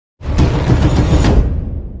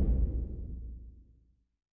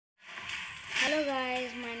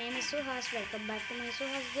Suhas, welcome back to my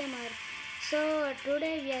Suhas Gamer. So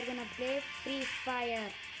today we are gonna play Free Fire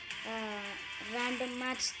random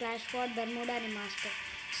match slash squad Bermuda remaster.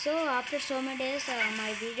 So after so many days,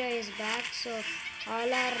 my video is back. So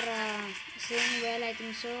all are saying well. I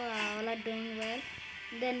think so. All are doing well.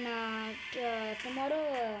 Then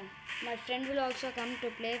tomorrow my friend will also come to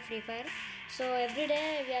play Free Fire. So every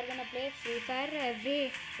day we are gonna play Free Fire.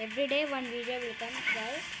 Every day one video will come,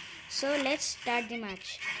 guys. So let's start the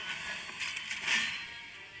match.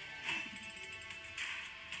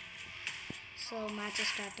 So match is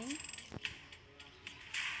starting.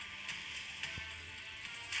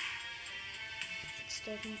 It's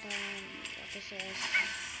taking time. What is this?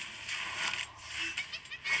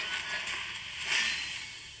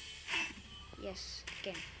 Yes,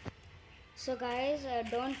 okay. So guys,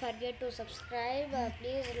 don't forget to subscribe.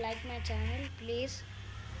 Please like my channel, please.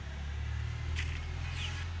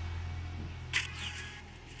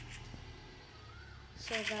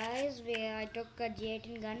 So guys, I took a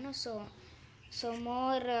G18 gun. So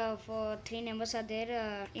more for 3 members are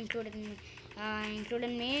there, including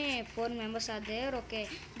me. 4 members are there. Okay,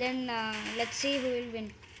 then let's see who will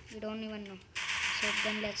win. We don't even know. So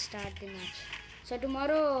then let's start the match. So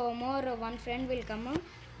tomorrow more one friend will come.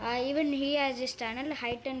 Even he has his channel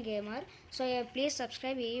Heighten Gamer. So please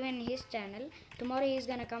subscribe even his channel. Tomorrow he is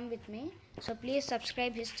gonna come with me. So please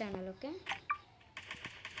subscribe his channel. Okay.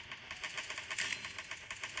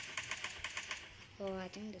 Oh, I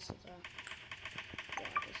think this is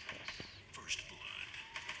what is this? First blood.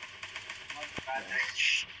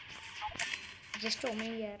 Yes. Just show me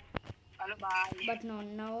here. But no,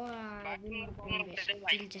 now I will not invest.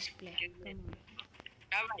 We'll just play.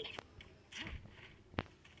 Come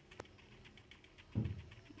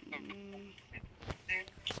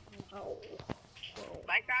on. Oh.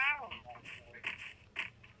 Bye cow.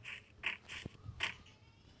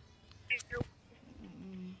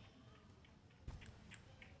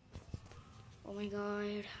 Oh my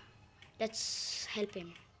god. Let's help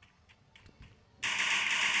him.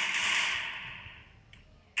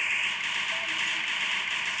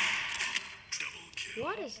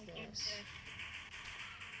 What is this?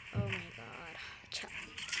 Oh my god.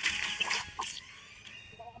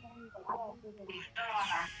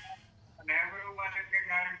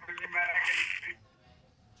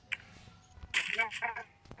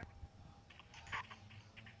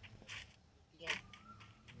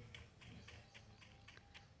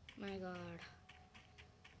 My god.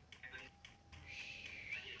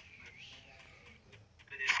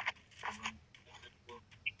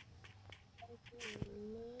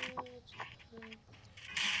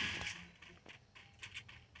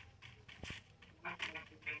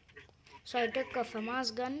 So I took a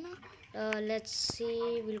FAMAS gun. Let's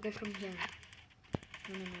see. We'll go from here.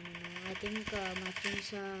 No. I think my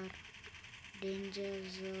friends are danger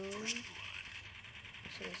zone.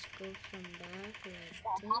 So let's go from back like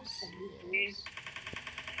this. Yes.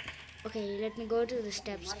 Okay, let me go to the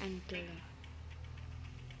steps and kill them.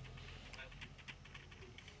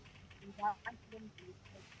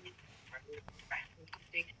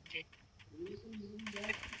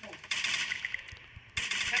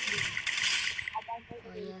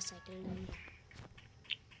 Oh yes, I killed them.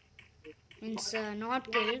 Means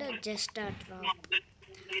not killed, just drop.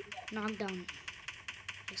 Knockdown.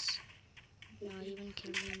 Yes. Now even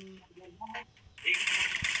kill him.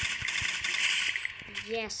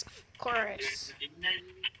 Yes, of course.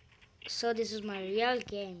 So this is my real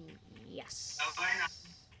game. Yes.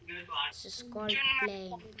 This is called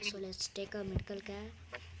playing. So let's take a medical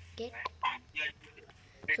kit.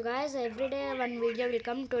 So guys, every day one video will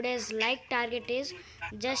come. Today's like target is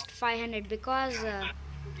just 500 because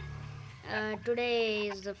today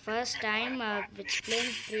is the first time which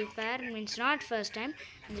playing Free Fire. Means not first time.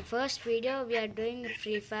 In the first video we are doing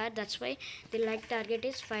Free Fire. That's why the like target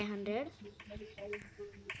is 500.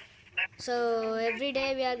 So every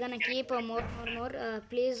day we are gonna keep more.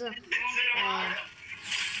 Please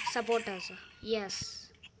support us. Yes.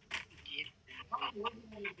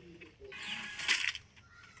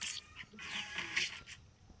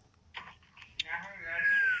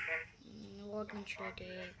 What one should I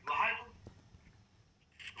take?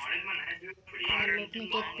 Let me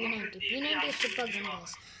take P90. P90 is super gun,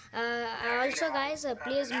 guys. Also, guys,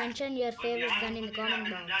 please mention your favorite gun in the comment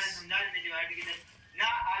box.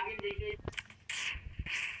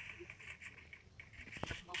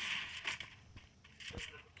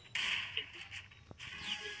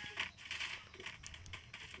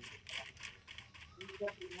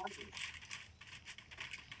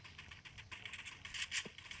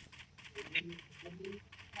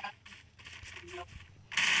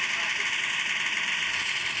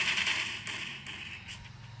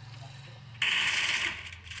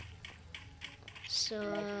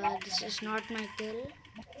 This is not my kill.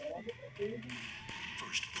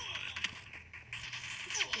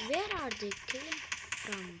 Where are they killing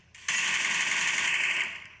from?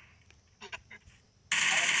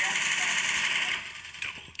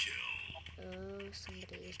 Oh,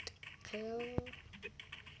 somebody is the kill.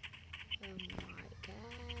 Oh my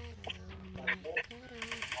god. Oh my god.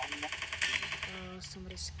 Oh,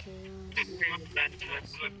 somebody's killed.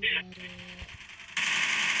 Somebody.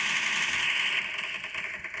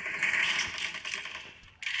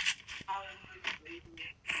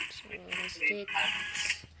 So let's take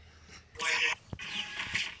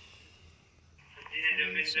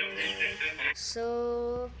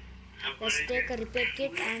so let's take a repair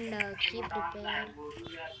kit and keep repair.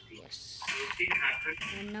 Yes.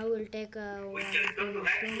 And now we'll take two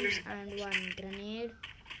mushrooms and one grenade.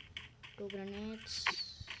 2 grenades.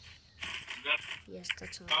 Yes,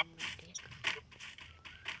 that's all I'm gonna take.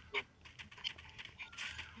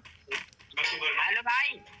 Hello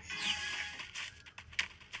भाई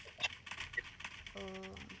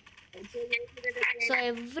So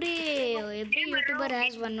every YouTuber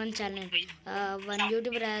has one channel. One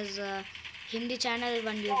YouTuber has Hindi channel.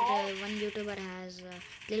 One YouTuber has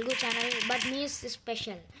Telugu channel. But me is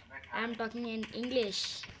special. I am talking in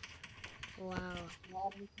English. Wow.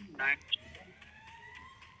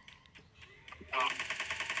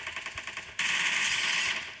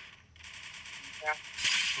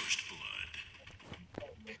 First blood.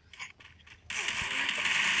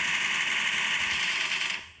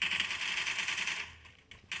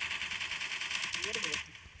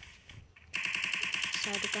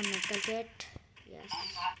 So to come metal kit. Yes.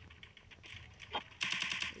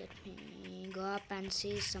 Let me go up and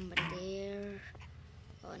see somebody there.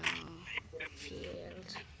 Oh no. Field.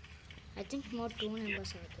 I think more 2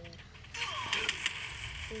 numbers are there.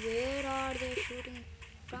 Where are they shooting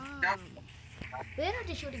from? Where are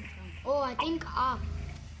they shooting from? Oh, I think up.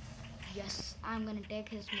 Yes, I'm gonna take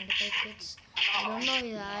his medical kits. I don't know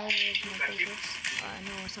his medical kits.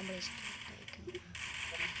 No, somebody's taken.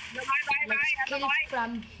 Let's kill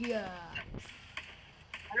from here.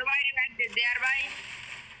 Hello भाई revive दे दे यार भाई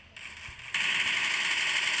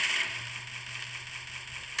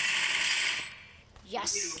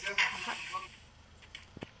Yes.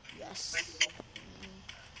 Yes.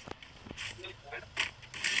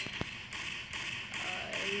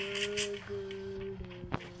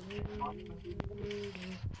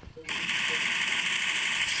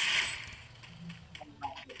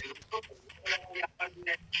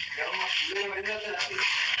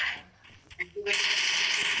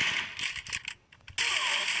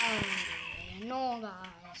 No,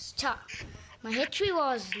 guys. My HP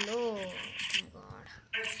was low. Oh my god.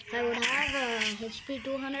 If I would have HP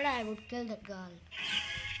 200, I would kill that girl.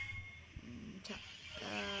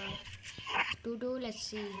 2-2, let's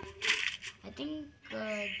see. I think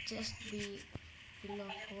just be full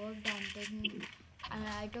of hope. I'm taking.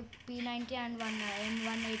 I took P90 and one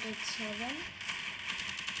M1887.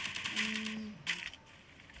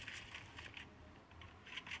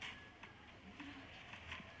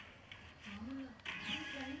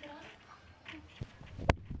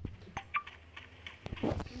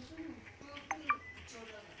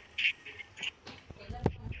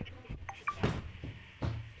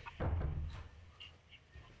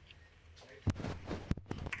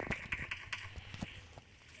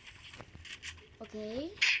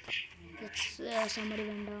 Okay, let's somebody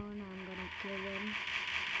went down. I'm gonna kill him.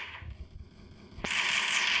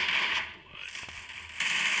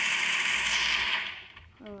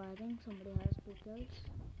 Oh, I think somebody has 2 kills.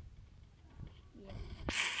 Yeah.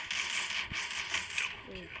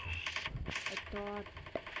 Oh, I thought.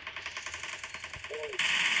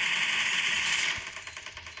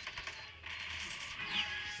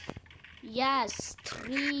 Yes,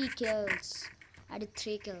 3 kills. I did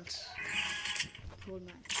 3 kills. Hold on.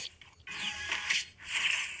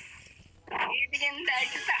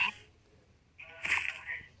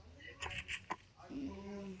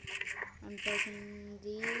 I'm taking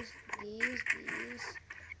these,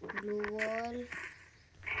 blue wall,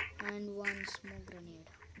 and 1 smoke grenade.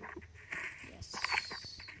 Yes.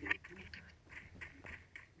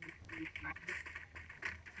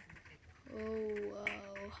 Oh wow,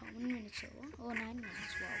 how many minutes over? Oh, 9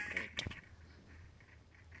 minutes. Wow, great.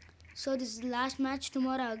 So this is the last match.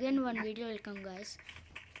 Tomorrow again one video will come, guys.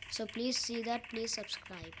 So please see that. Please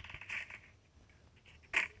subscribe.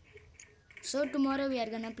 So tomorrow we are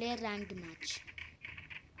gonna play a ranked match.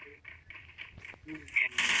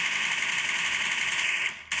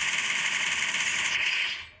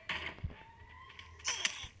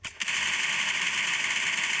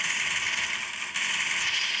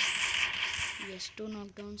 Yes, 2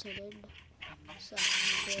 knockdowns I did. So I'm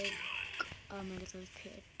gonna take a medical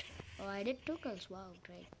kit. Oh, I did 2 kills. Wow,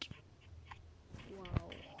 great. Wow.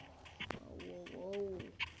 Whoa.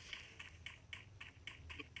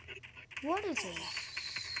 What is this?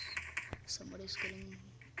 Somebody's killing me.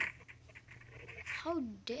 How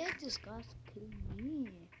dare this guy kill me?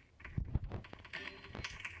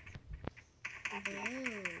 Oh.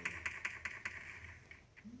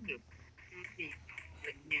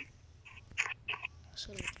 So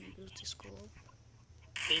let me use the scope.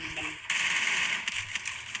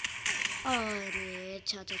 Arre,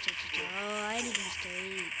 cha. Oh, I did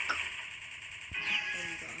mistake. Oh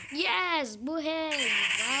my god. Yes, Buhel!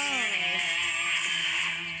 Wow.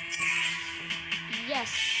 Yes,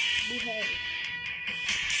 Buhel.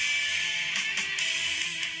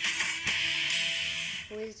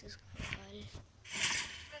 Who is this guy?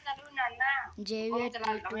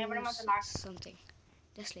 JV22 something.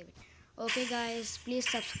 Just leave it. Okay guys, please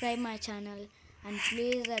subscribe my channel and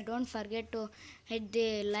please don't forget to hit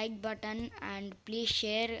the like button and please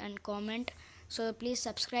share and comment. So please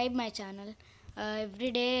subscribe my channel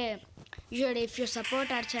every day. Usually if you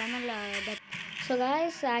support our channel so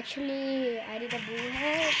guys, actually I did a boo.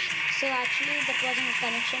 So actually that was a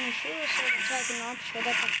connection issue, so that's why I could not show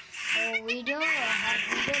that video.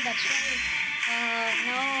 That's why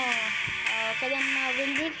now okay then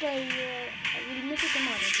we'll meet you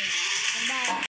tomorrow. Okay. Bye.